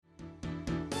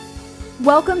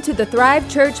Welcome to the Thrive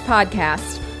Church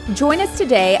podcast. Join us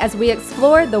today as we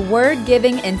explore the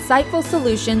word-giving, insightful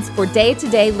solutions for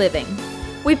day-to-day living.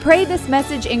 We pray this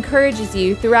message encourages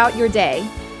you throughout your day.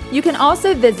 You can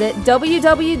also visit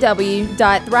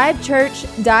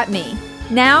www.thrivechurch.me.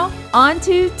 Now, on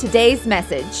to today's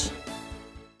message.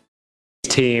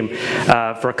 Team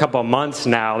for a couple of months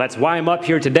now. That's why I'm up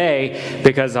here today,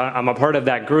 because I'm a part of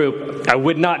that group. I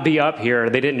would not be up here.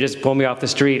 They didn't just pull me off the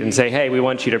street and say, hey, we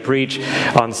want you to preach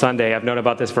on Sunday. I've known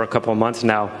about this for a couple of months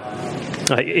now.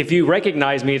 If you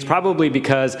recognize me, it's probably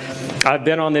because I've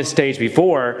been on this stage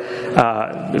before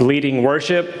leading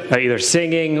worship, either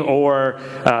singing or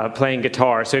playing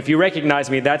guitar. So if you recognize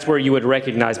me, that's where you would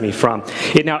recognize me from.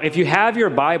 Now, if you have your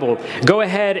Bible, go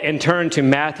ahead and turn to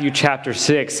Matthew chapter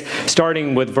 6,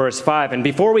 starting with verse 5. And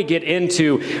before we get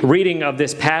into reading of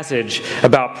this passage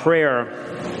about prayer,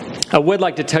 I would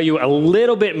like to tell you a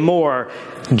little bit more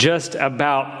just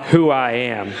about who I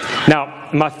am. Now,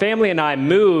 my family and I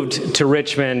moved to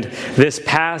Richmond this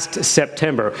past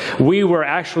September. We were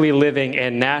actually living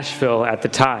in Nashville at the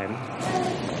time.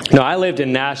 Now, I lived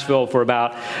in Nashville for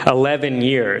about 11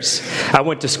 years. I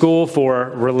went to school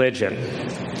for religion.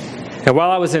 And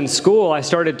while I was in school, I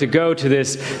started to go to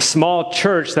this small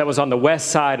church that was on the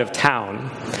west side of town.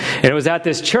 And it was at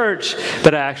this church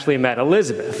that I actually met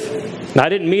Elizabeth. Now, I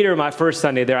didn't meet her my first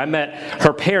Sunday there. I met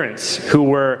her parents, who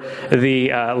were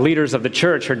the leaders of the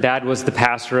church. Her dad was the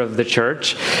pastor of the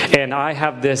church. And I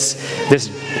have this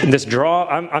draw.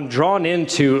 I'm drawn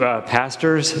into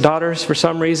pastors' daughters for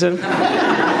some reason.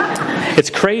 It's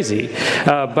crazy,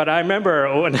 but I remember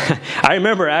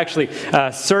actually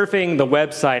surfing the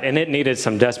website, and it needed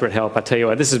some desperate help. I tell you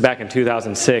what, this is back in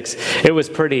 2006. It was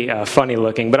pretty funny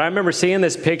looking, but I remember seeing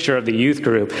this picture of the youth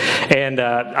group, and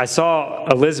I saw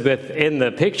Elizabeth in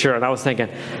the picture, and I was thinking,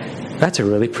 that's a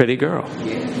really pretty girl.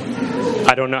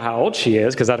 I don't know how old she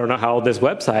is, because I don't know how old this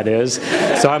website is,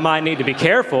 so I might need to be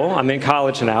careful. I'm in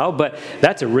college now, but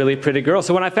that's a really pretty girl.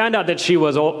 So when I found out that she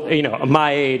was old,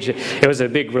 my age, it was a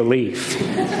big relief.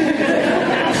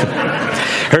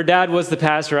 Her dad was the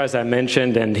pastor, as I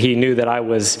mentioned, and he knew that I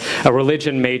was a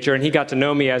religion major, and he got to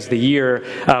know me as the year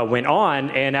went on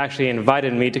and actually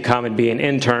invited me to come and be an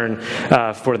intern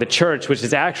for the church, which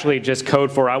is actually just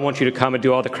code for I want you to come and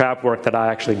do all the crap work that I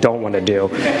actually don't want to do,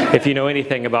 if you know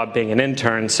anything about being an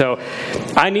intern. So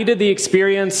I needed the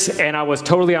experience, and I was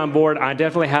totally on board. I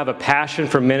definitely have a passion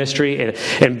for ministry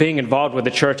and being involved with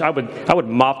the church. I would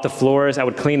mop the floors, I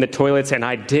would clean the toilets, and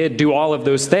I did do all of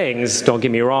those things, don't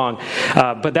get me wrong.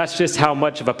 But that's just how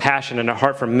much of a passion and a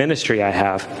heart for ministry I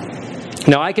have.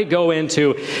 Now, I could go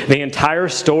into the entire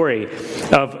story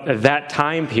of that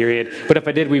time period, but if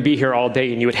I did, we'd be here all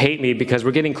day, and you would hate me because we're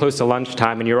getting close to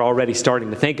lunchtime, and you're already starting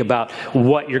to think about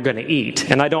what you're going to eat.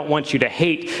 And I don't want you to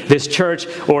hate this church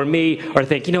or me or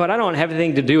think, you know what, I don't have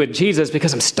anything to do with Jesus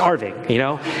because I'm starving,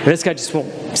 And this guy just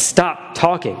won't stop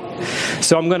talking.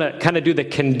 So I'm going to kind of do the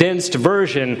condensed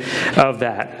version of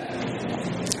that.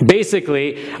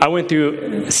 Basically, I went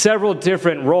through several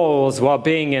different roles while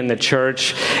being in the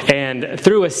church, and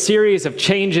through a series of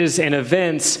changes and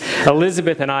events,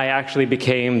 Elizabeth and I actually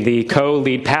became the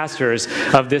co-lead pastors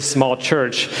of this small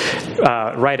church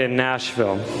right in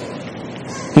Nashville.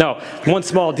 Now, one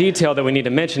small detail that we need to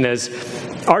mention is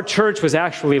our church was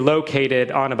actually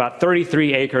located on about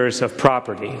 33 acres of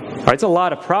property. All right, it's a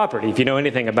lot of property if you know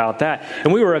anything about that.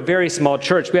 And we were a very small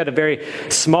church. We had a very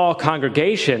small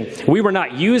congregation. We were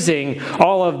not using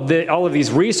all of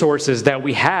these resources that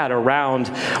we had around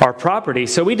our property.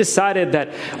 So we decided that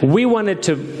we wanted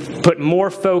to put more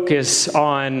focus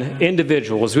on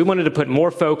individuals. We wanted to put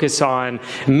more focus on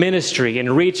ministry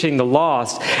and reaching the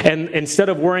lost. And instead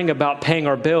of worrying about paying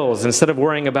our bills, instead of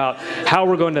worrying about how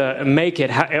we're going to make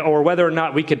it, or whether or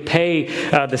not we could pay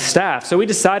the staff. So we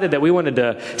decided that we wanted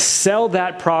to sell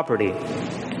that property,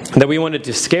 that we wanted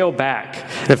to scale back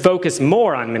and focus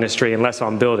more on ministry and less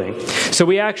on building. So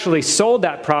we actually sold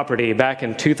that property back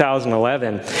in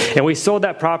 2011, and we sold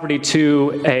that property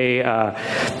to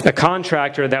a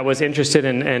contractor that was interested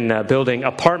in building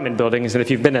apartment buildings. And if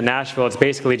you've been to Nashville, it's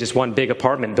basically just one big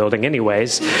apartment building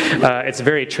anyways. It's a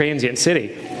very transient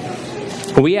city.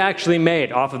 We actually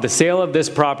made, off of the sale of this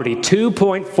property,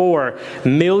 $2.4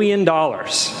 million.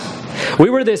 We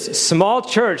were this small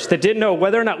church that didn't know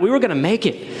whether or not we were going to make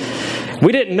it.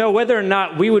 We didn't know whether or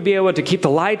not we would be able to keep the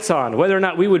lights on, whether or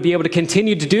not we would be able to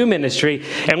continue to do ministry.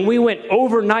 And we went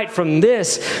overnight from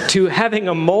this to having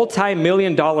a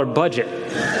multi-million-dollar budget.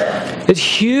 It's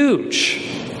huge.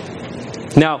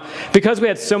 Now, because we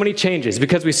had so many changes,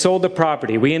 because we sold the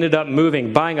property, we ended up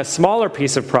buying a smaller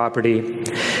piece of property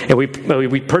And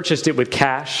we purchased it with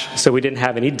cash, so we didn't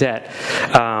have any debt.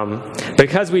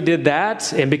 Because we did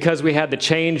that, and because we had the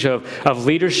change of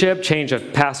leadership, change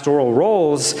of pastoral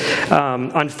roles,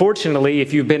 unfortunately,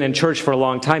 if you've been in church for a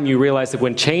long time, you realize that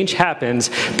when change happens,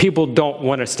 people don't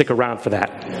want to stick around for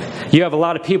that. You have a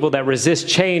lot of people that resist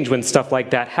change when stuff like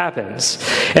that happens.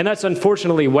 And that's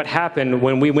unfortunately what happened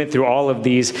when we went through all of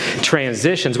these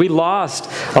transitions. We lost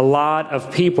a lot of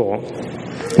people.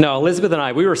 Now, Elizabeth and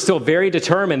I, we were still very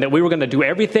determined that we were going to do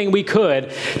everything we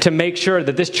could to make sure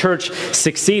that this church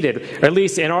succeeded, or at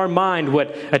least in our mind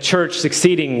what a church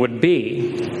succeeding would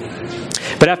be.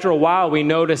 But after a while, we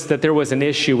noticed that there was an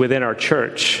issue within our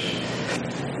church.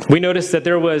 We noticed that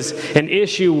there was an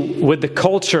issue with the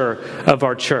culture of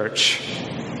our church.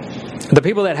 The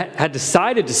people that had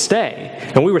decided to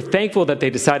stay, and we were thankful that they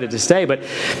decided to stay, but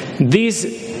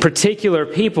these particular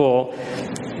people,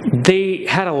 they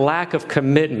had a lack of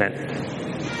commitment.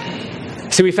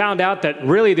 So we found out that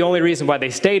really the only reason why they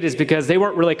stayed is because they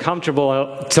weren't really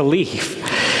comfortable to leave.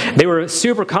 They were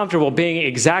super comfortable being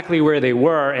exactly where they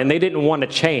were, and they didn't want to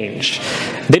change.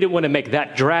 They didn't want to make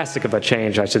that drastic of a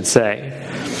change, I should say.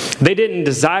 They didn't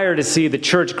desire to see the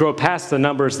church grow past the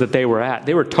numbers that they were at.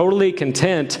 They were totally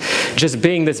content just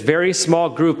being this very small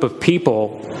group of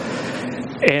people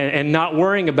and not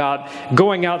worrying about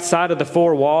going outside of the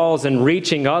four walls and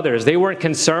reaching others. They weren't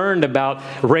concerned about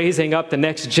raising up the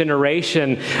next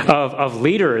generation of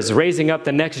leaders, raising up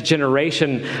the next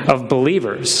generation of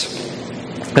believers.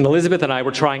 And Elizabeth and I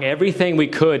were trying everything we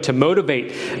could to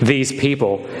motivate these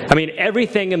people. I mean,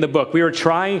 everything in the book. We were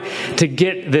trying to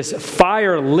get this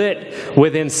fire lit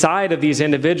within inside of these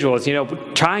individuals,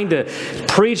 trying to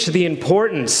preach the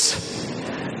importance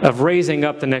of raising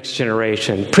up the next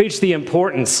generation, preach the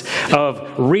importance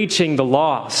of reaching the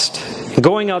lost,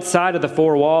 going outside of the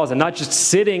four walls and not just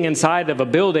sitting inside of a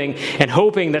building and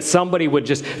hoping that somebody would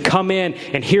just come in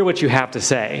and hear what you have to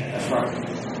say.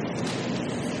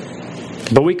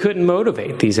 But we couldn't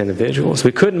motivate these individuals.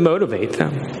 We couldn't motivate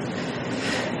them.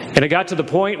 And it got to the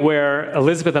point where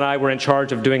Elizabeth and I were in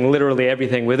charge of doing literally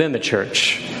everything within the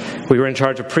church. We were in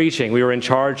charge of preaching. We were in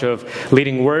charge of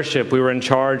leading worship. We were in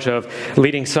charge of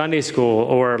leading Sunday school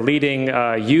or leading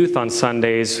youth on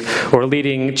Sundays or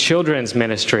leading children's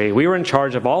ministry. We were in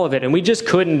charge of all of it, and we just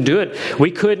couldn't do it.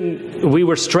 We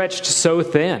were stretched so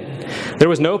thin. There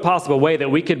was no possible way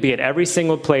that we could be at every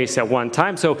single place at one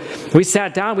time. So we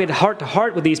sat down, we had heart to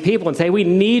heart with these people and say, we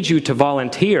need you to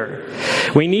volunteer.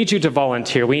 We need you to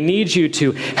volunteer. We need you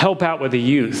to help out with the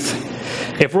youth.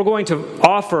 If we're going to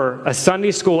offer a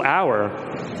Sunday school hour,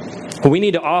 we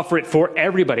need to offer it for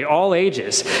everybody, all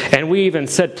ages. And we even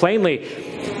said plainly,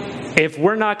 if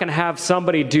we're not going to have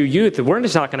somebody do youth, we're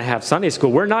just not going to have Sunday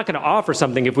school. We're not going to offer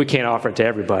something if we can't offer it to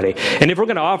everybody. And if we're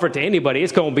going to offer it to anybody,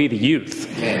 it's going to be the youth.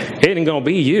 It ain't going to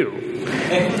be you.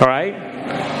 All right?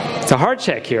 It's a heart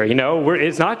check here,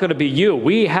 it's not going to be you.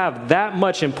 We have that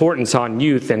much importance on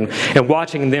youth and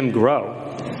watching them grow.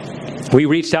 We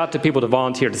reached out to people to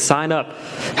volunteer, to sign up,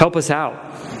 help us out.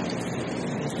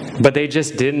 But they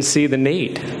just didn't see the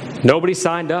need. Nobody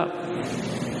signed up.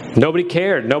 Nobody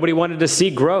cared. Nobody wanted to see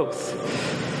growth.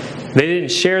 They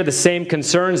didn't share the same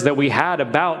concerns that we had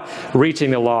about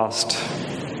reaching the lost.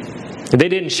 They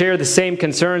didn't share the same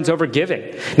concerns over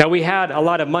giving. Now, we had a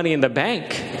lot of money in the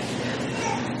bank,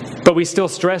 but we still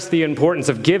stressed the importance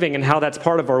of giving and how that's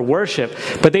part of our worship.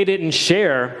 But they didn't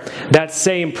share that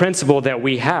same principle that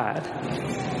we had.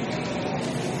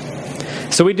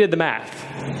 So we did the math.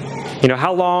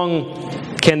 How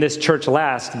long can this church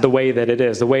last the way that it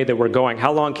is, the way that we're going?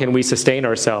 How long can we sustain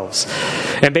ourselves?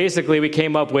 And basically we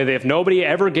came up with, if nobody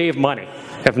ever gave money,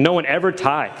 if no one ever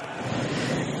tithed,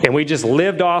 and we just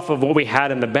lived off of what we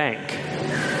had in the bank,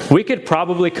 we could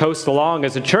probably coast along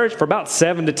as a church for about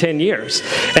 7 to 10 years.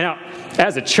 And now,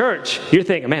 as a church, you're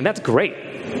thinking, man, that's great.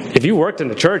 If you worked in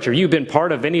the church or you've been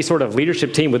part of any sort of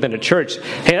leadership team within a church,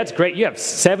 hey, that's great. You have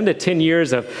 7 to 10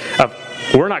 years of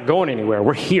we're not going anywhere.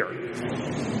 We're here.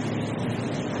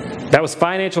 That was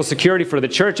financial security for the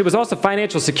church. It was also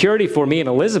financial security for me and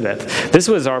Elizabeth. This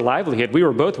was our livelihood. We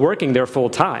were both working there full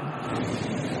time.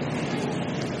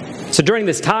 So during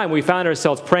this time, we found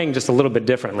ourselves praying just a little bit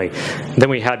differently than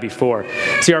we had before.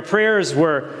 See, our prayers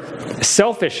were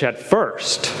selfish at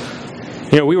first.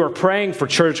 We were praying for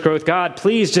church growth. God,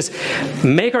 please just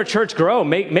make our church grow.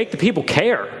 Make the people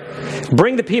care.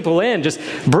 Bring the people in. Just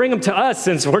bring them to us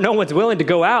since no one's willing to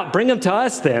go out. Bring them to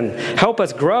us then. Help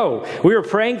us grow. We were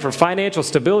praying for financial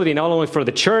stability, not only for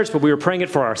the church, but we were praying it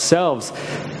for ourselves.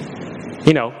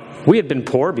 We had been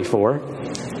poor before.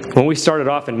 When we started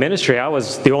off in ministry, I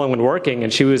was the only one working,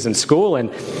 and she was in school,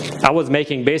 and I was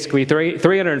making basically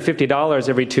 $350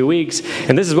 every 2 weeks,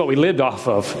 and this is what we lived off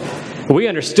of. We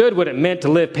understood what it meant to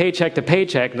live paycheck to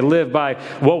paycheck and to live by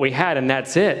what we had, and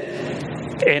that's it.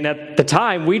 And at the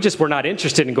time, we just were not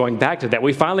interested in going back to that.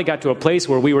 We finally got to a place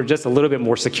where we were just a little bit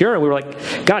more secure, and we were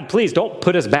like, God, please don't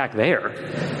put us back there.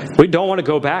 We don't want to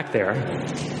go back there.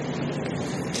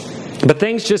 But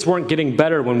things just weren't getting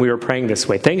better when we were praying this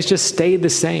way. Things just stayed the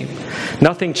same.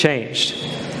 Nothing changed.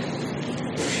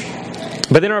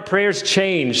 But then our prayers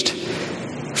changed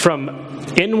from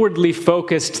inwardly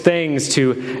focused things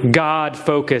to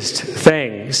God-focused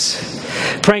things.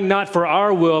 Praying not for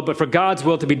our will, but for God's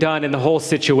will to be done in the whole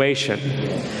situation.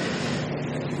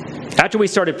 After we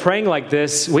started praying like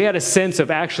this, we had a sense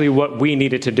of actually what we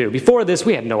needed to do. Before this,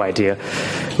 we had no idea.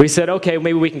 We said, okay,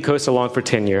 maybe we can coast along for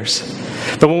 10 years.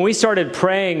 But when we started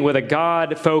praying with a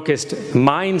God-focused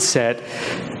mindset,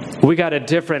 we got a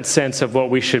different sense of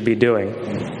what we should be doing.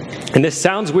 And this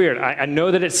sounds weird. I know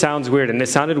that it sounds weird, and it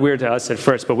sounded weird to us at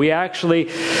first, but we actually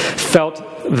felt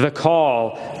the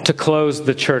call to close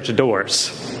the church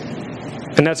doors.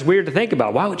 And that's weird to think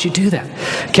about. Why would you do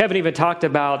that? Kevin even talked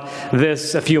about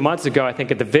this a few months ago, I think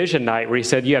at the Vision Night, where he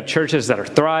said you have churches that are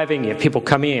thriving, you have people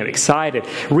coming in excited,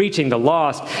 reaching the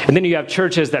lost, and then you have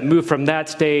churches that move from that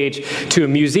stage to a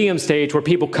museum stage where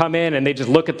people come in and they just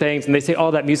look at things and they say,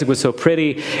 oh, that music was so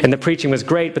pretty and the preaching was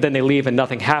great, but then they leave and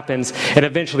nothing happens, and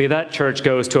eventually that church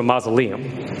goes to a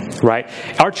mausoleum, right?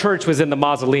 Our church was in the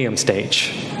mausoleum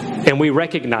stage, and we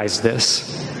recognized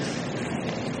this.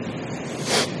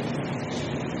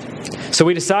 So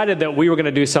we decided that we were going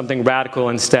to do something radical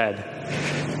instead.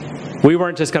 We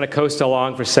weren't just going to coast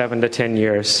along for 7 to 10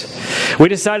 years. We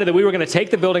decided that we were going to take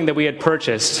the building that we had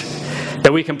purchased,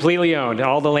 that we completely owned,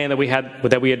 all the land that we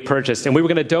had purchased, and we were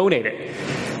going to donate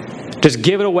it. Just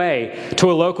give it away to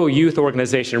a local youth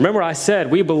organization. Remember, I said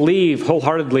we believe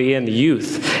wholeheartedly in the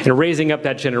youth and raising up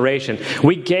that generation.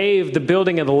 We gave the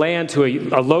building and the land to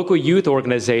a local youth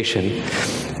organization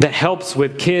that helps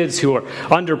with kids who are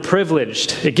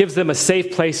underprivileged. It gives them a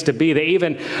safe place to be. They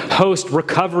even host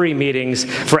recovery meetings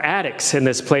for addicts in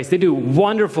this place. They do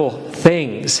wonderful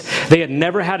things. They had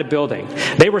never had a building.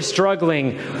 They were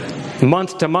struggling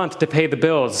month to month to pay the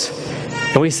bills.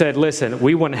 And we said, listen,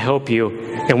 we want to help you,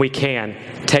 and we can.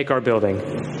 Take our building.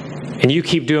 And you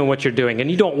keep doing what you're doing.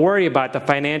 And you don't worry about the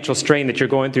financial strain that you're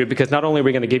going through, because not only are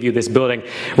we going to give you this building,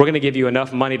 we're going to give you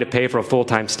enough money to pay for a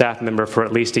full-time staff member for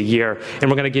at least a year. And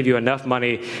we're going to give you enough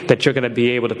money that you're going to be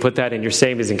able to put that in your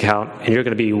savings account, and you're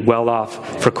going to be well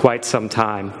off for quite some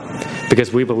time,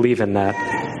 because we believe in that.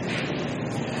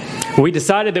 We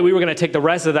decided that we were going to take the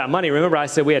rest of that money. Remember, I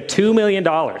said we had $2 million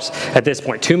at this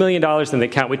point, $2 million in the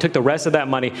account. We took the rest of that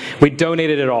money. We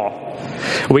donated it all.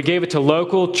 We gave it to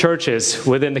local churches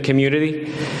within the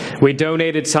community. We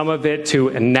donated some of it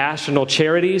to national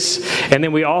charities. And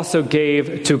then we also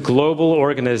gave to global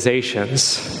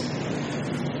organizations.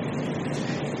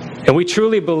 And we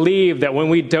truly believe that when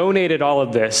we donated all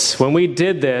of this, when we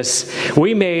did this,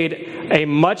 we made a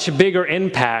much bigger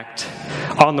impact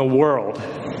on the world,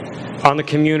 on the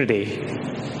community,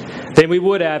 than we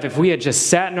would have if we had just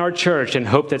sat in our church and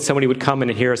hoped that somebody would come in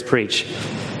and hear us preach.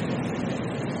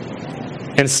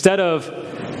 Instead of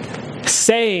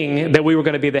saying that we were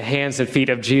going to be the hands and feet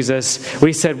of Jesus,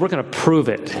 we said we're going to prove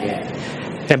it.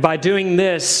 And by doing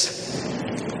this,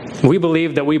 we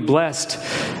believe that we blessed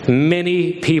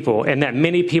many people, and that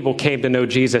many people came to know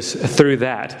Jesus through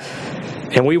that.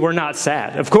 And we were not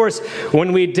sad. Of course,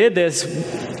 when we did this,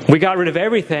 we got rid of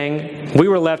everything. We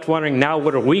were left wondering, now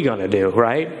what are we going to do,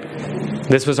 right?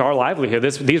 This was our livelihood.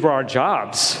 These were our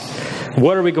jobs.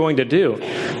 What are we going to do?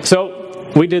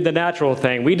 So we did the natural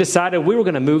thing. We decided we were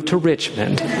going to move to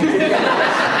Richmond.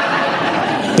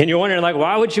 And you're wondering, like,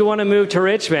 why would you want to move to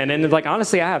Richmond? And like,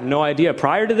 honestly, I have no idea.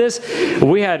 Prior to this,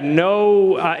 we had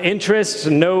no interest,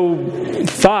 no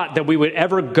thought that we would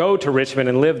ever go to Richmond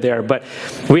and live there. But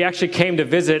we actually came to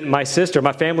visit my sister.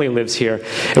 My family lives here.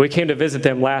 And we came to visit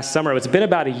them last summer. It's been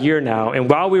about a year now. And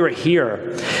while we were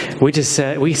here, we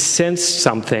sensed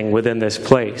something within this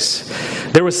place.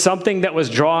 There was something that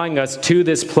was drawing us to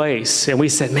this place. And we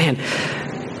said, man,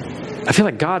 I feel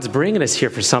like God's bringing us here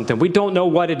for something. We don't know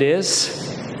what it is.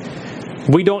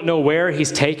 We don't know where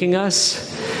He's taking us,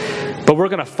 but we're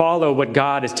going to follow what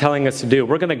God is telling us to do.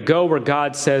 We're going to go where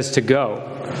God says to go.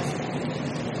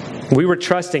 We were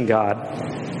trusting God.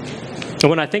 And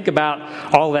when I think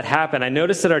about all that happened, I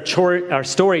noticed that our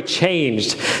story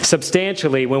changed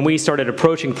substantially when we started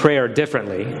approaching prayer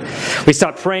differently. We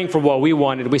stopped praying for what we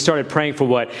wanted. We started praying for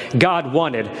what God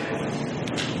wanted.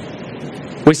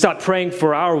 We stopped praying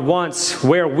for our wants,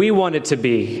 where we wanted to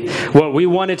be, what we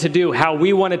wanted to do, how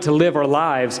we wanted to live our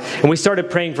lives. And we started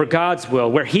praying for God's will,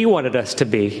 where He wanted us to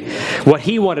be, what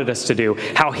He wanted us to do,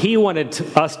 how He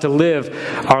wanted us to live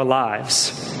our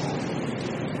lives.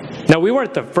 Now, we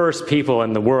weren't the first people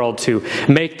in the world to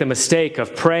make the mistake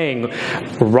of praying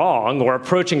wrong or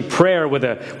approaching prayer with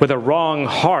a wrong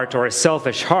heart or a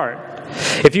selfish heart.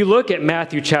 If you look at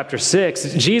Matthew chapter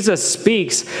 6, Jesus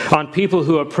speaks on people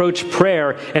who approach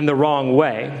prayer in the wrong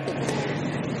way.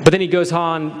 But then He goes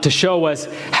on to show us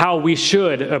how we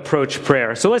should approach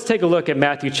prayer. So let's take a look at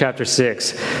Matthew chapter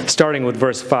 6, starting with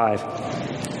verse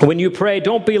 5. When you pray,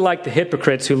 don't be like the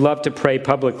hypocrites who love to pray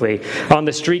publicly on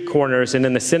the street corners and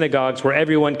in the synagogues where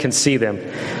everyone can see them.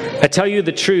 I tell you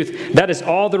the truth, that is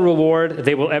all the reward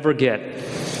they will ever get.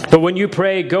 But when you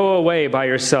pray, go away by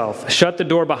yourself, shut the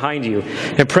door behind you,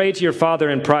 and pray to your Father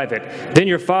in private. Then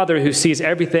your Father who sees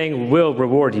everything will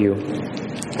reward you.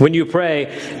 When you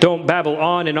pray, don't babble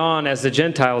on and on as the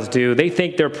Gentiles do. They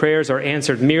think their prayers are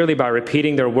answered merely by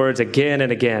repeating their words again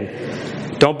and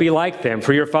again. Don't be like them,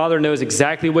 for your Father knows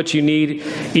exactly what you need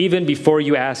even before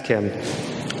you ask Him.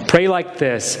 Pray like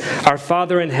this: Our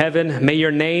Father in heaven, may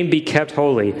your name be kept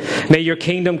holy. May your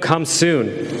kingdom come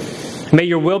soon. May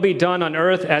your will be done on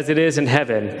earth as it is in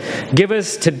heaven. Give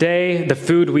us today the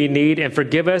food we need, and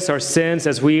forgive us our sins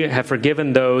as we have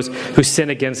forgiven those who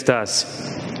sin against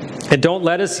us. And don't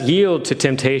let us yield to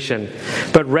temptation,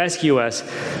 but rescue us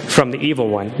from the evil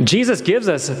one. Jesus gives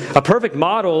us a perfect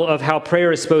model of how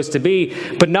prayer is supposed to be,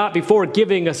 but not before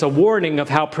giving us a warning of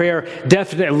how prayer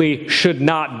definitely should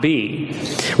not be.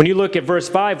 When you look at verse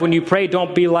 5, when you pray,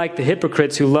 don't be like the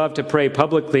hypocrites who love to pray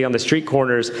publicly on the street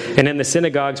corners and in the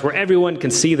synagogues where everyone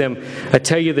can see them. I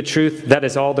tell you the truth, that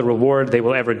is all the reward they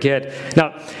will ever get.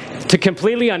 Now, to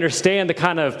completely understand the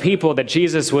kind of people that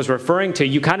Jesus was referring to,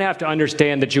 you kind of have to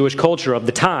understand the Jewish culture of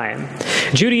the time.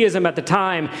 Judaism at the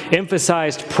time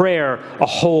emphasized prayer a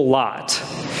whole lot.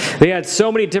 They had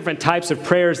so many different types of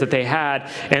prayers that they had,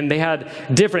 and they had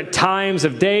different times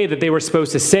of day that they were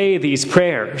supposed to say these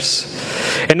prayers.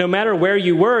 And no matter where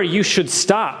you were, you should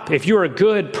stop. If you're a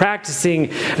good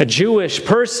practicing a Jewish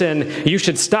person, you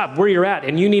should stop where you're at,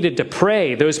 and you needed to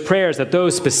pray those prayers at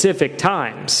those specific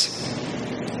times.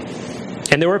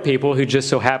 And there were people who just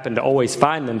so happened to always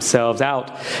find themselves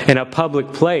out in a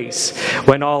public place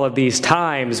when all of these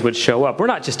times would show up. We're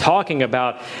not just talking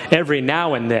about every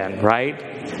now and then, right?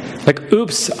 Like,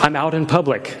 oops, I'm out in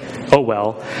public. Oh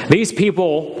well. These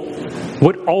people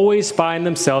would always find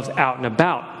themselves out and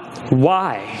about.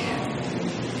 Why?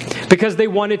 Because they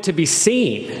wanted to be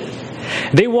seen.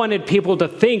 They wanted people to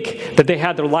think that they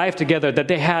had their life together, that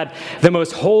they had the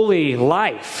most holy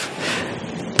life,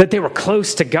 that they were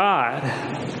close to God.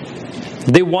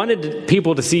 They wanted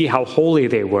people to see how holy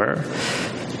they were.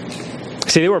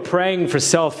 See, they were praying for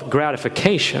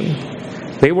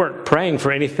self-gratification. They weren't praying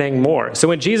for anything more. So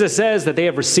when Jesus says that they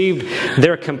have received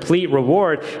their complete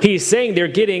reward, He's saying they're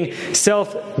getting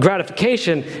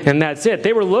self-gratification, and that's it.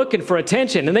 They were looking for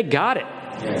attention, and they got it.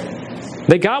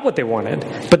 They got what they wanted,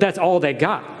 but that's all they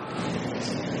got.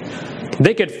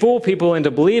 They could fool people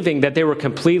into believing that they were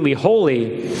completely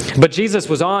holy, but Jesus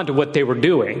was on to what they were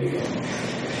doing.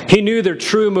 He knew their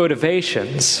true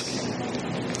motivations.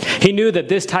 He knew that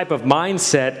this type of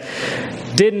mindset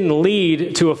didn't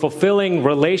lead to a fulfilling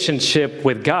relationship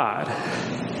with God.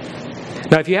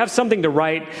 Now, if you have something to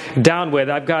write down with,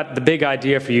 I've got the big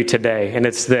idea for you today, and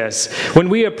it's this. When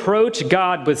we approach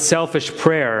God with selfish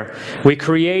prayer, we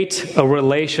create a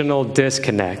relational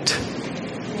disconnect.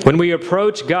 When we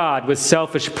approach God with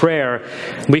selfish prayer,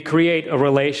 we create a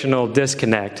relational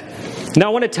disconnect. Now, I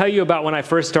want to tell you about when I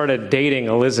first started dating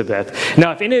Elizabeth.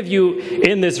 Now, if any of you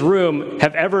in this room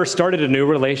have ever started a new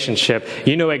relationship,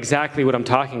 you know exactly what I'm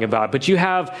talking about. But you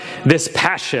have this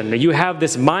passion, you have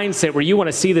this mindset where you want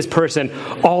to see this person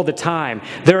all the time.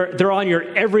 They're on your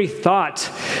every thought,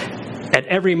 at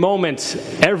every moment,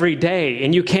 every day,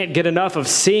 and you can't get enough of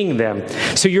seeing them.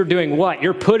 So you're doing what?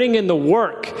 You're putting in the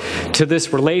work to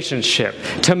this relationship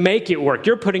to make it work.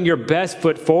 You're putting your best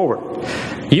foot forward.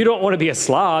 You don't want to be a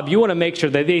slob. You want to make sure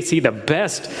that they see the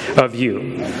best of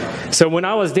you. So when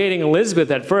I was dating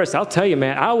Elizabeth at first, I'll tell you,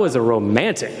 man, I was a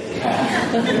romantic.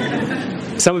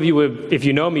 Some of you would, if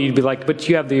you know me, you'd be like, but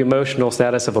you have the emotional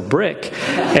status of a brick.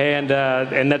 And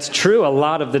that's true a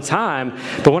lot of the time.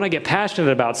 But when I get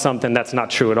passionate about something, that's not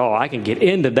true at all. I can get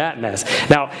into that mess.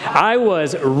 Now, I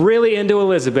was really into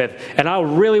Elizabeth, and I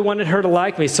really wanted her to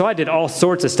like me, so I did all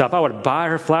sorts of stuff. I would buy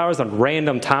her flowers on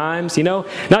random times,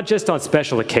 not just on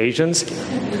special occasions.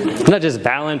 Not just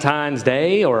Valentine's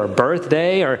Day or a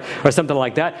birthday or something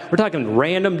like that. We're talking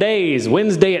random days.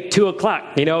 Wednesday at 2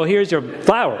 o'clock. Here's your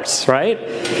flowers, right?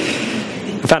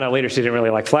 I found out later she didn't really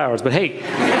like flowers, but hey,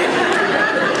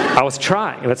 I was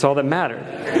trying. That's all that mattered.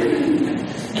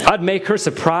 I'd make her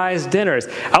surprise dinners.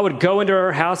 I would go into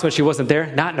her house when she wasn't there,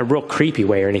 not in a real creepy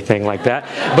way or anything like that,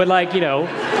 but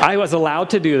I was allowed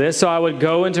to do this, so I would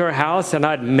go into her house and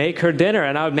I'd make her dinner,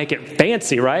 and I would make it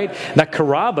fancy, right? That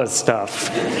Carrabba's stuff.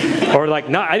 Or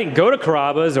I didn't go to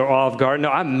Carrabba's or Olive Garden.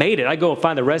 No, I made it. I'd go and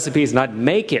find the recipes and I'd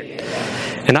make it.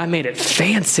 And I made it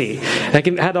fancy. I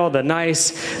had all the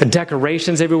nice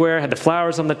decorations everywhere, had the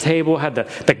flowers on the table, had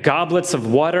the goblets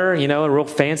of water, real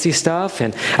fancy stuff.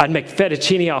 And I'd make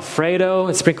fettuccine Alfredo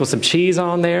and sprinkle some cheese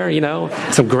on there,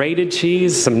 some grated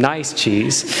cheese, some nice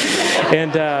cheese.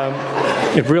 And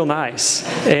real nice.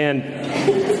 And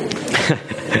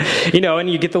and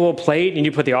you get the little plate and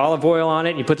you put the olive oil on it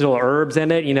and you put the little herbs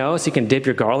in it, so you can dip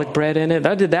your garlic bread in it.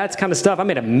 I did that kind of stuff. I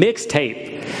made a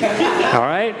mixtape. All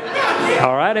right?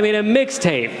 I made a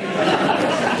mixtape.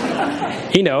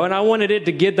 And I wanted it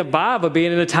to get the vibe of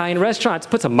being an Italian restaurant.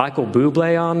 Put some Michael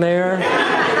Bublé on there.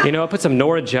 I put some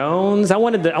Norah Jones. I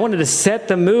wanted to set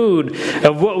the mood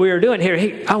of what we were doing here.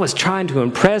 Hey, I was trying to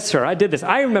impress her. I did this.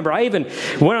 I remember I even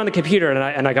went on the computer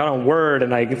and I got on Word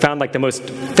and I found the most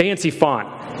fancy font,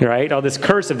 right? All this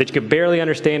cursive that you could barely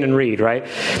understand and read, right?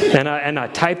 And I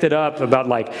typed it up about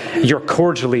you're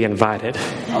cordially invited,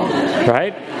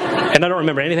 right? And I don't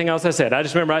remember anything else I said. I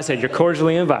just remember I said, you're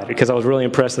cordially invited, because I was really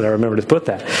impressed that I remembered to put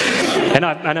that. And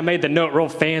I made the note real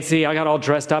fancy. I got all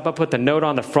dressed up. I put the note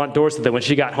on the front door so that when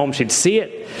she got home, she'd see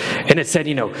it. And it said,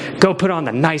 go put on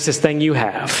the nicest thing you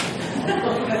have.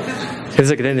 It's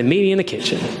then the meeting in the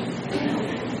kitchen.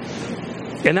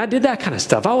 And I did that kind of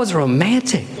stuff. I was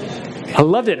romantic. I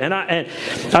loved it. And I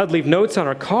would leave notes on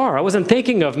her car. I wasn't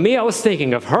thinking of me. I was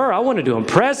thinking of her. I wanted to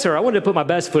impress her. I wanted to put my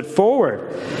best foot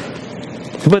forward.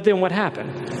 But then what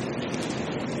happened?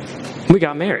 We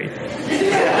got married.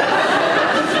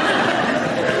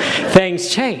 Things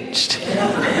changed.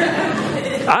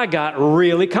 I got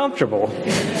really comfortable.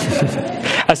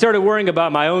 I started worrying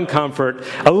about my own comfort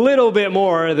a little bit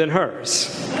more than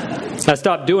hers. I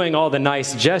stopped doing all the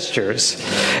nice gestures.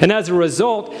 And as a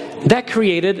result, that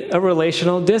created a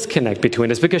relational disconnect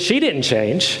between us, because she didn't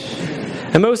change.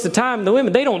 And most of the time, the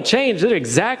women, they don't change. They're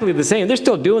exactly the same. They're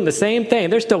still doing the same thing.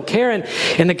 They're still caring.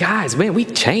 And the guys, man, we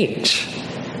change.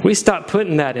 We stopped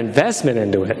putting that investment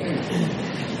into it.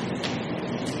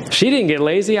 She didn't get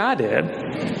lazy. I did.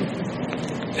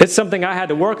 It's something I had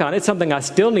to work on. It's something I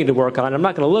still need to work on. I'm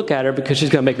not going to look at her because she's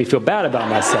going to make me feel bad about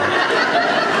myself.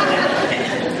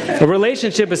 A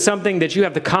relationship is something that you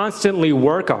have to constantly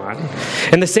work on.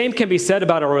 And the same can be said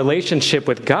about a relationship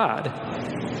with God.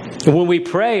 When we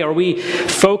pray, are we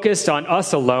focused on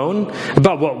us alone,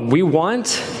 about what we want,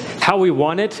 how we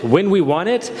want it, when we want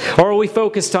it? Or are we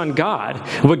focused on God,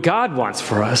 what God wants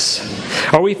for us?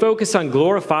 Are we focused on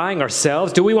glorifying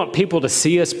ourselves? Do we want people to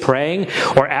see us praying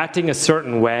or acting a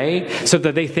certain way so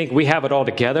that they think we have it all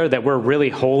together, that we're really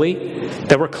holy,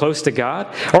 that we're close to God?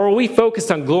 Or are we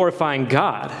focused on glorifying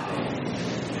God?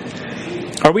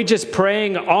 Are we just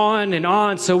praying on and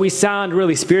on so we sound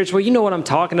really spiritual? You know what I'm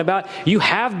talking about. You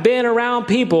have been around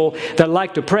people that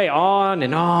like to pray on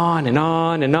and on and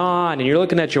on and on, and you're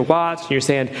looking at your watch and you're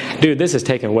saying, dude, this is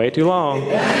taking way too long.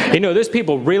 There's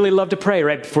people really love to pray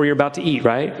right before you're about to eat,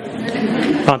 right?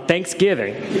 On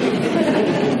Thanksgiving.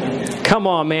 Come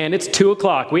on, man, it's 2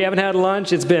 o'clock. We haven't had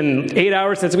lunch. It's been 8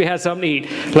 hours since we had something to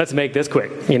eat. Let's make this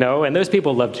quick, And those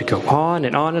people love to go on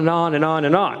and on and on and on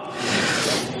and on.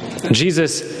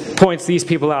 Jesus points these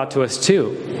people out to us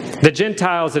too. The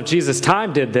Gentiles of Jesus'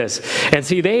 time did this. And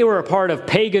see, they were a part of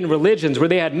pagan religions where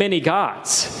they had many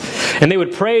gods. And they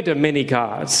would pray to many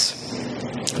gods.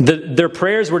 Their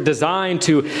prayers were designed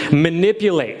to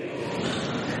manipulate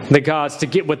the gods to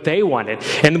get what they wanted.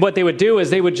 And what they would do is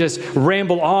they would just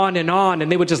ramble on,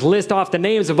 and they would just list off the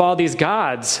names of all these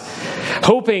gods,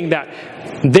 hoping that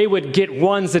they would get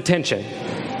one's attention.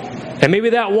 And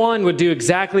maybe that one would do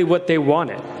exactly what they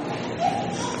wanted.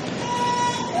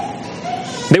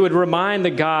 They would remind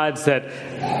the gods that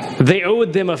they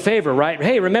owed them a favor, right?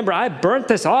 Hey, remember, I burnt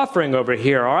this offering over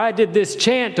here, or I did this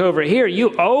chant over here.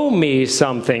 You owe me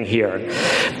something here.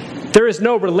 There is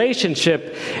no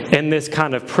relationship in this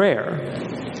kind of prayer.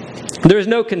 There is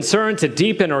no concern to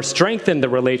deepen or strengthen the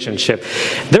relationship.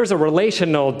 There's a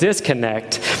relational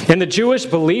disconnect. And the Jewish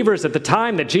believers at the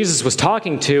time that Jesus was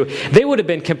talking to, they would have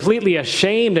been completely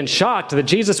ashamed and shocked that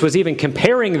Jesus was even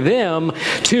comparing them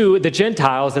to the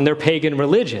Gentiles and their pagan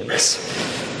religions.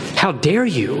 How dare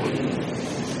you?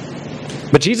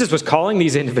 But Jesus was calling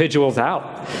these individuals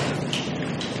out.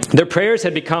 Their prayers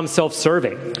had become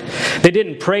self-serving. They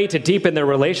didn't pray to deepen their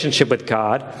relationship with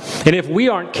God. And if we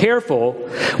aren't careful,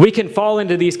 we can fall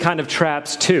into these kind of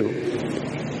traps too.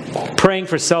 Praying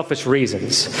for selfish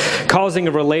reasons, causing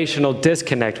a relational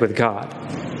disconnect with God.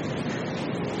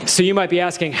 So you might be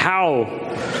asking, how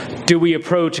do we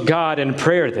approach God in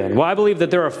prayer then? Well, I believe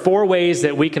that there are 4 ways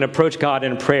that we can approach God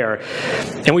in prayer.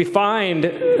 And we find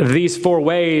these 4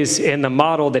 ways in the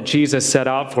model that Jesus set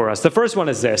out for us. The first one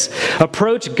is this: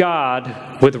 approach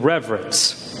God with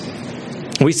reverence.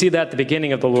 We see that at the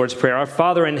beginning of the Lord's Prayer. Our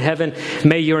Father in heaven,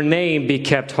 may your name be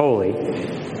kept holy.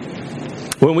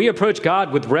 When we approach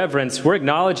God with reverence, we're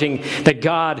acknowledging that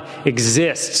God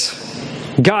exists.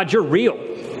 God, you're real.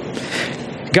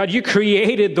 God, you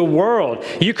created the world.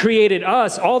 You created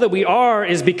us. All that we are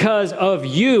is because of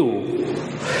you.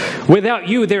 Without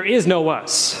you, there is no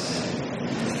us.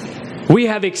 We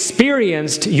have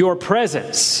experienced your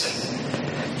presence.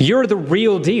 You're the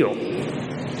real deal.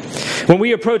 When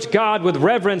we approach God with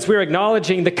reverence, we're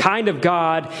acknowledging the kind of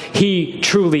God He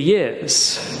truly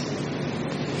is.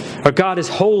 Our God is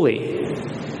holy.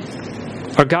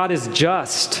 Our God is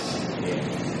just.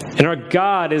 And our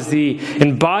God is the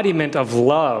embodiment of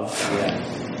love.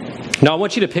 Now, I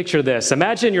want you to picture this.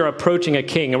 Imagine you're approaching a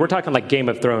king, and we're talking like Game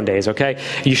of Thrones days, okay?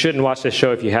 You shouldn't watch this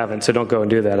show if you haven't, so don't go and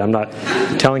do that. I'm not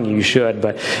telling you should,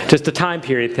 but just a time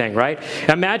period thing, right?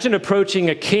 Imagine approaching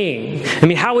a king. I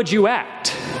mean, how would you act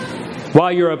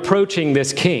while you're approaching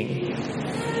this king?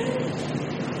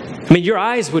 I mean, your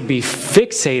eyes would be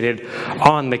fixated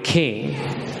on the king,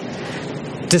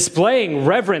 displaying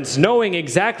reverence, knowing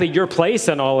exactly your place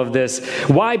in all of this.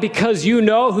 Why? Because you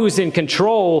know who's in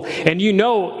control, and you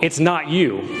know it's not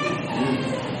you.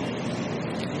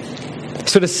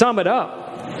 So to sum it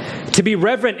up, to be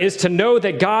reverent is to know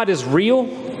that God is real.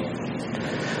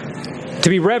 To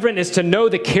be reverent is to know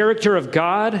the character of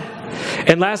God.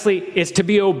 And lastly, it's to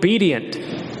be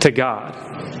obedient to God.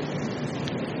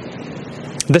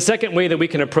 The second way that we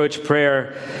can approach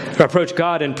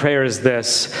God in prayer is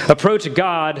this: approach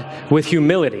God with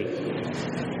humility.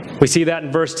 We see that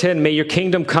in verse 10. May your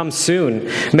kingdom come soon.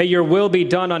 May your will be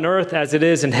done on earth as it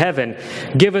is in heaven.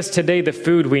 Give us today the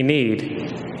food we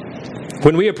need.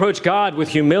 When we approach God with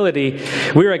humility,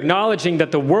 we are acknowledging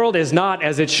that the world is not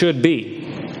as it should be.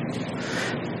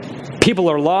 People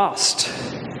are lost.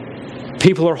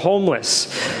 People are homeless.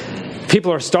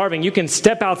 People are starving. You can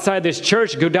step outside this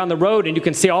church, go down the road, and you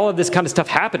can see all of this kind of stuff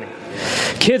happening.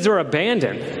 Kids are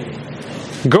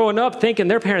abandoned, growing up thinking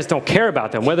their parents don't care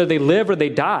about them, whether they live or they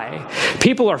die.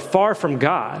 People are far from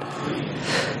God.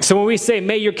 So when we say,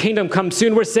 may your kingdom come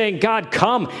soon, we're saying, God,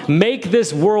 come, make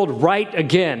this world right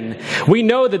again. We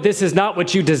know that this is not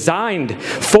what you designed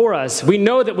for us. We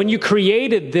know that when you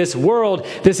created this world,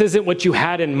 this isn't what you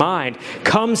had in mind.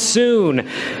 Come soon,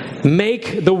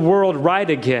 make the world right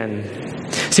again.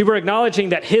 See, we're acknowledging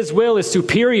that His will is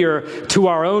superior to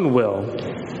our own will.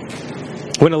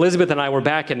 When Elizabeth and I were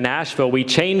back in Nashville, we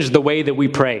changed the way that we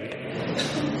prayed.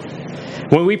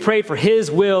 When we prayed for His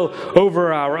will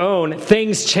over our own,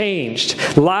 things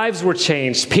changed. Lives were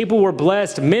changed. People were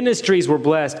blessed. Ministries were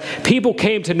blessed. People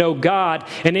came to know God.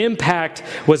 An impact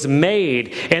was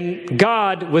made. And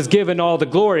God was given all the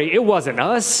glory. It wasn't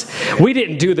us. We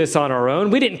didn't do this on our own.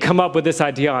 We didn't come up with this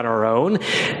idea on our own.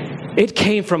 It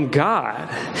came from God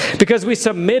because we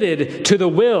submitted to the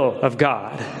will of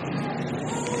God.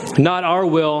 Not our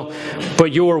will,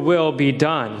 but your will be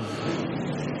done.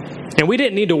 And we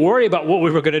didn't need to worry about what we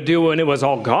were going to do when it was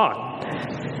all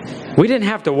gone. We didn't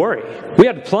have to worry. We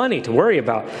had plenty to worry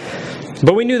about.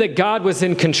 But we knew that God was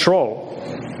in control.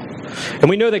 And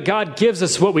we know that God gives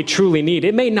us what we truly need.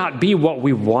 It may not be what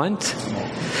we want.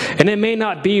 And it may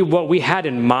not be what we had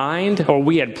in mind or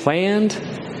we had planned.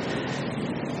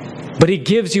 But He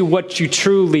gives you what you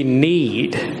truly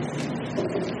need.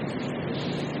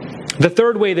 The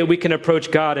third way that we can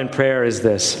approach God in prayer is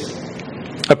this: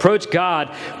 approach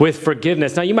God with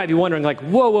forgiveness. Now, you might be wondering, like,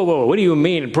 whoa, what do you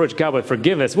mean approach God with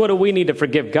forgiveness? What do we need to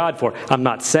forgive God for? I'm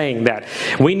not saying that.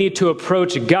 We need to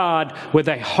approach God with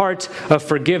a heart of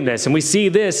forgiveness. And we see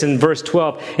this in verse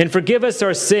 12. And forgive us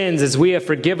our sins as we have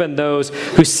forgiven those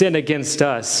who sin against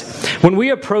us. When we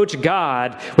approach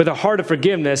God with a heart of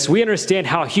forgiveness, we understand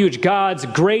how huge God's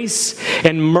grace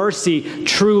and mercy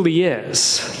truly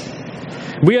is.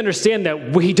 We understand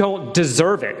that we don't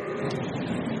deserve it.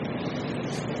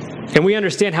 And we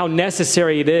understand how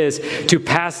necessary it is to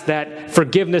pass that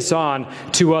forgiveness on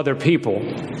to other people.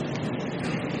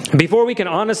 Before we can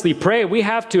honestly pray, we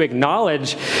have to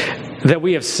acknowledge that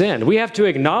we have sinned. We have to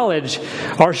acknowledge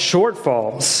our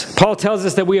shortfalls. Paul tells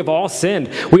us that we have all sinned.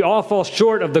 We all fall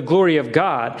short of the glory of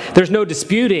God. There's no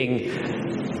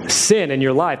disputing sin in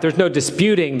your life. There's no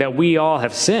disputing that we all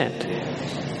have sinned.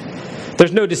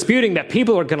 There's no disputing that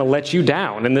people are going to let you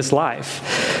down in this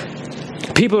life.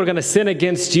 People are going to sin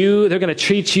against you. They're going to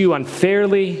treat you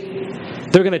unfairly.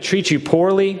 They're going to treat you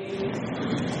poorly.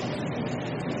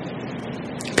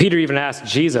 Peter even asked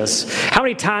Jesus, how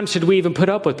many times should we even put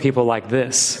up with people like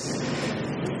this?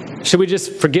 Should we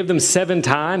just forgive them 7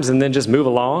 times and then just move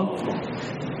along?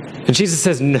 And Jesus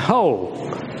says, no.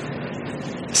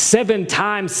 7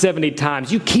 times, 70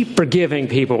 times. You keep forgiving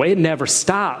people. It never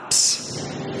stops.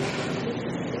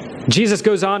 Jesus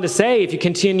goes on to say, if you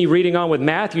continue reading on with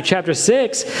Matthew chapter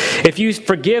 6, if you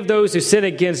forgive those who sin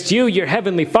against you, your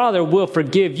heavenly Father will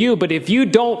forgive you. But if you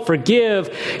don't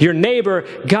forgive your neighbor,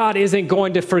 God isn't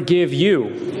going to forgive you.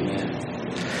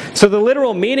 So the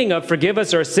literal meaning of forgive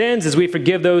us our sins as we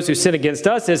forgive those who sin against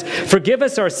us is forgive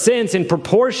us our sins in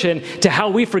proportion to how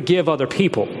we forgive other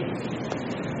people.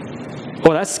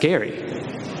 Well, that's scary.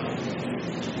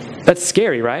 That's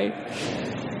scary, right?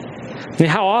 And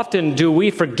how often do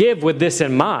we forgive with this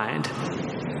in mind?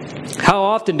 How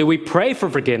often do we pray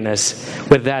for forgiveness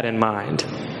with that in mind?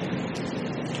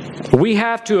 We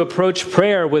have to approach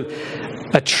prayer with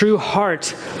a true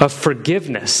heart of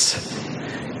forgiveness.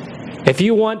 If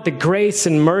you want the grace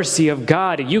and mercy of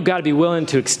God, you got to be willing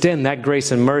to extend that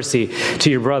grace and mercy to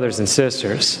your brothers and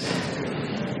sisters.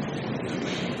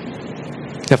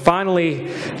 Now, finally,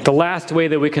 the last way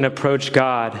that we can approach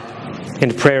God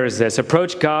in prayer is this.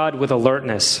 Approach God with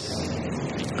alertness.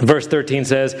 Verse 13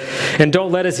 says, and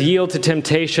don't let us yield to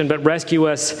temptation, but rescue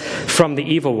us from the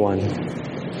evil one.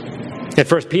 In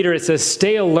 1 Peter it says,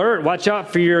 stay alert, watch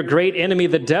out for your great enemy,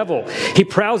 the devil. He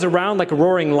prowls around like a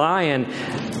roaring lion,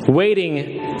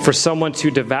 waiting for someone to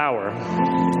devour.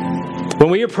 When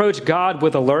we approach God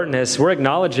with alertness, we're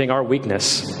acknowledging our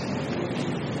weakness.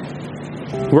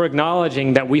 We're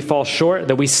acknowledging that we fall short,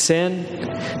 that we sin,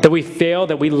 that we fail,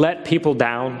 that we let people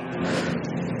down.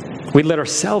 We let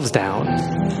ourselves down.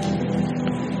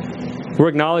 We're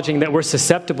acknowledging that we're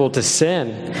susceptible to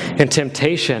sin and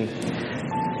temptation,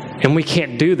 and we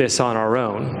can't do this on our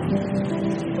own.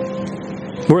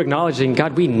 We're acknowledging,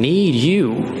 God, we need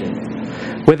you.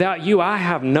 Without you, I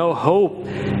have no hope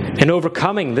in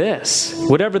overcoming this.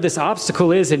 Whatever this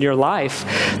obstacle is in your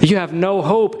life, you have no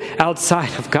hope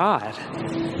outside of God.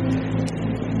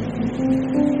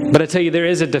 But I tell you, there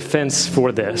is a defense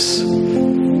for this,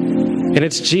 and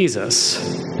it's Jesus.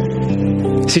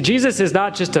 See, Jesus is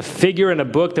not just a figure in a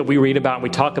book that we read about and we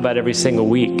talk about every single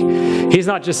week. He's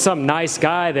not just some nice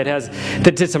guy that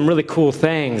did some really cool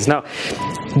things. No,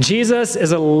 Jesus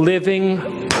is a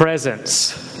living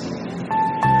presence.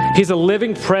 He's a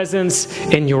living presence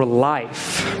in your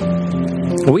life.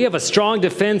 We have a strong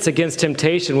defense against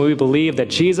temptation when we believe that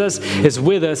Jesus is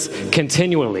with us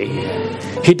continually.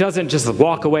 He doesn't just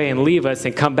walk away and leave us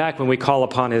and come back when we call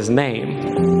upon His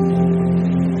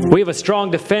name. We have a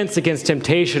strong defense against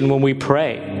temptation when we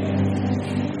pray.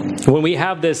 When we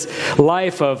have this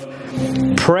life of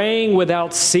praying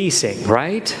without ceasing,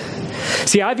 right?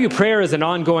 See, I view prayer as an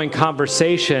ongoing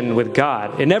conversation with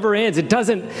God. It never ends. It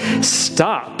doesn't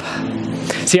stop.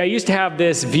 See, I used to have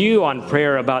this view on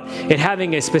prayer about it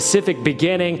having a specific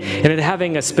beginning and it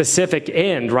having a specific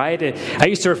end, right? I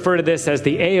used to refer to this as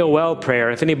the AOL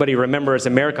prayer. If anybody remembers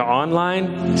America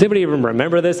Online, does anybody even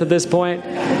remember this at this point?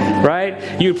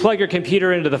 Right? You'd plug your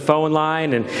computer into the phone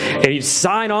line and you'd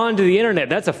sign on to the internet.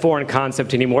 That's a foreign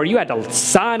concept anymore. You had to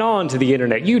sign on to the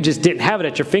internet. You just didn't have it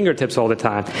at your fingertips all the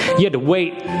time. You had to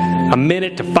wait a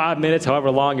minute to 5 minutes, however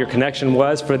long your connection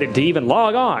was, for it to even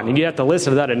log on. And you have to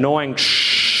listen to that annoying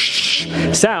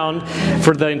sound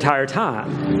for the entire time.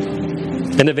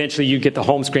 And eventually you get the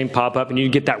home screen pop up and you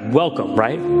get that welcome,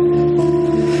 right?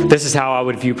 This is how I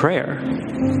would view prayer.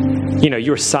 You know,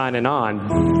 you were signing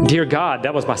on. Dear God,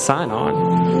 that was my sign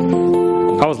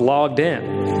on. I was logged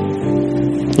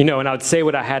in. You know, and I would say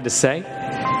what I had to say.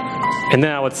 And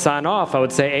then I would sign off. I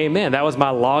would say amen. That was my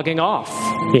logging off.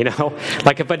 You know,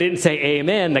 like if I didn't say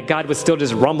amen, that God was still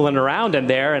just rumbling around in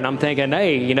there. And I'm thinking,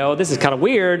 hey, you know, this is kind of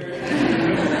weird.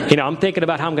 You know, I'm thinking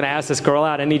about how I'm going to ask this girl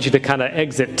out. I need you to kind of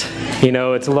exit. You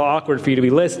know, it's a little awkward for you to be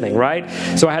listening, right?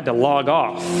 So I had to log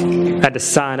off. I had to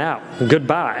sign out.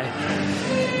 Goodbye.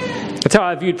 That's how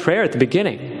I viewed prayer at the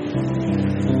beginning.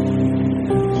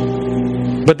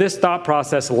 But this thought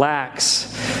process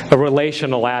lacks a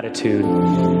relational attitude.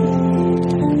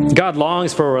 God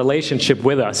longs for a relationship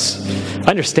with us.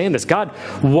 Understand this. God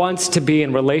wants to be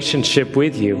in relationship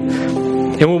with you.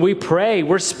 And when we pray,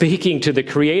 we're speaking to the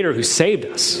Creator who saved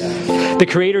us, the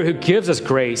Creator who gives us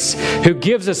grace, who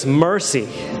gives us mercy.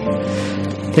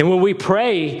 And when we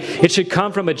pray, it should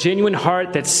come from a genuine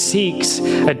heart that seeks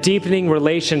a deepening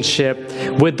relationship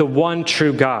with the one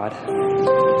true God.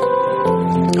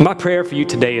 My prayer for you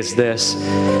today is this: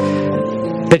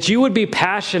 that you would be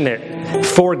passionate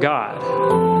for God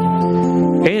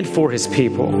and for His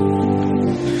people.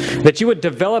 That you would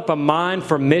develop a mind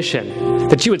for mission.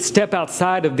 That you would step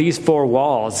outside of these four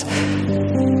walls.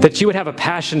 That you would have a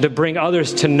passion to bring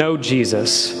others to know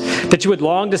Jesus. That you would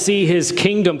long to see His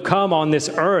kingdom come on this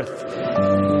earth.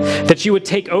 That you would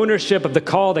take ownership of the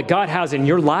call that God has in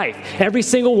your life. Every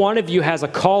single one of you has a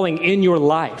calling in your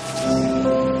life.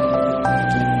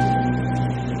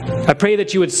 I pray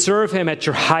that you would serve Him at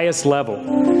your highest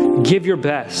level. Give your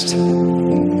best.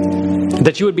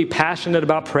 That you would be passionate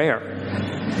about prayer.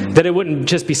 That it wouldn't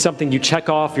just be something you check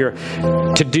off your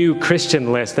to-do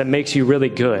Christian list that makes you really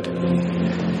good.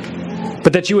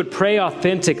 But that you would pray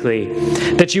authentically.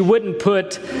 That you wouldn't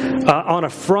put on a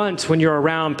front when you're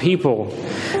around people.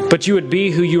 But you would be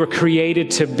who you were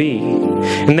created to be.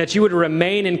 And that you would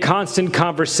remain in constant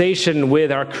conversation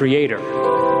with our Creator.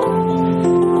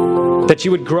 That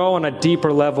you would grow on a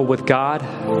deeper level with God.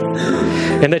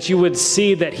 And that you would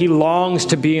see that He longs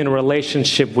to be in a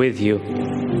relationship with you.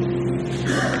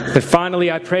 And finally,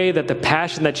 I pray that the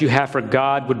passion that you have for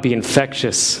God would be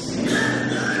infectious.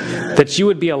 That you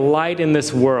would be a light in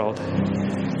this world.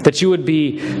 That you would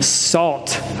be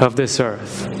salt of this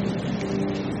earth.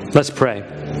 Let's pray.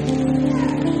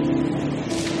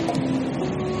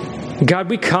 God,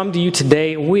 we come to you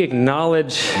today and we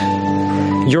acknowledge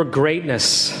your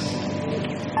greatness.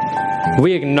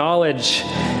 We acknowledge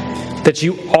that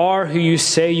you are who you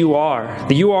say you are.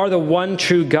 That you are the one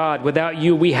true God. Without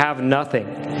you, we have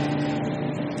nothing.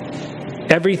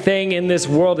 Everything in this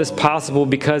world is possible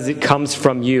because it comes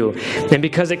from you. And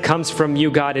because it comes from you,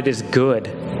 God, it is good.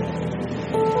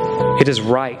 It is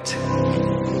right.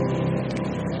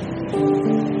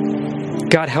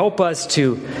 God, help us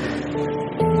to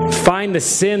find the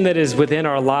sin that is within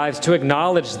our lives, to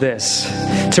acknowledge this,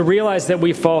 to realize that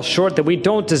we fall short, that we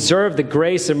don't deserve the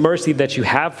grace and mercy that you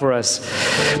have for us,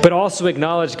 but also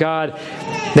acknowledge, God,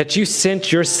 that you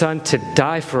sent your Son to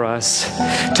die for us,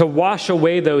 to wash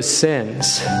away those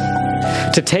sins,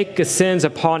 to take the sins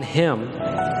upon Him.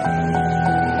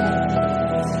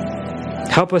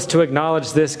 Help us to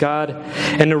acknowledge this, God,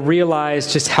 and to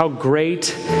realize just how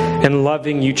great and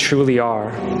loving you truly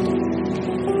are.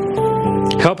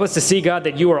 Help us to see, God,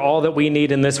 that you are all that we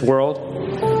need in this world.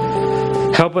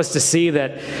 Help us to see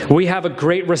that we have a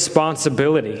great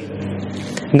responsibility,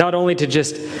 not only to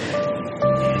just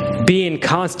be in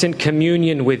constant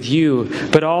communion with you,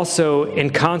 but also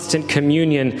in constant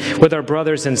communion with our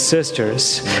brothers and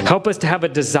sisters. Help us to have a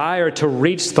desire to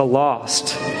reach the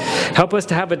lost. Help us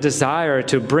to have a desire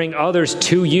to bring others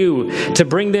to you, to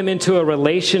bring them into a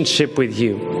relationship with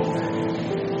you,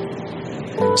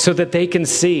 so that they can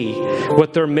see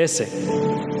what they're missing,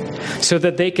 so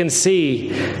that they can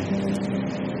see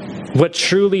what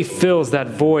truly fills that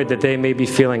void that they may be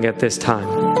feeling at this time.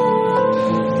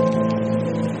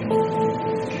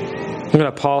 I'm going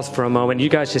to pause for a moment. You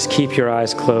guys just keep your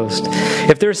eyes closed.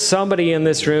 If there's somebody in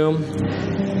this room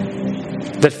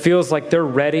that feels like they're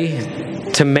ready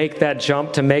to make that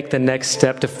jump, to make the next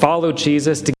step, to follow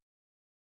Jesus, to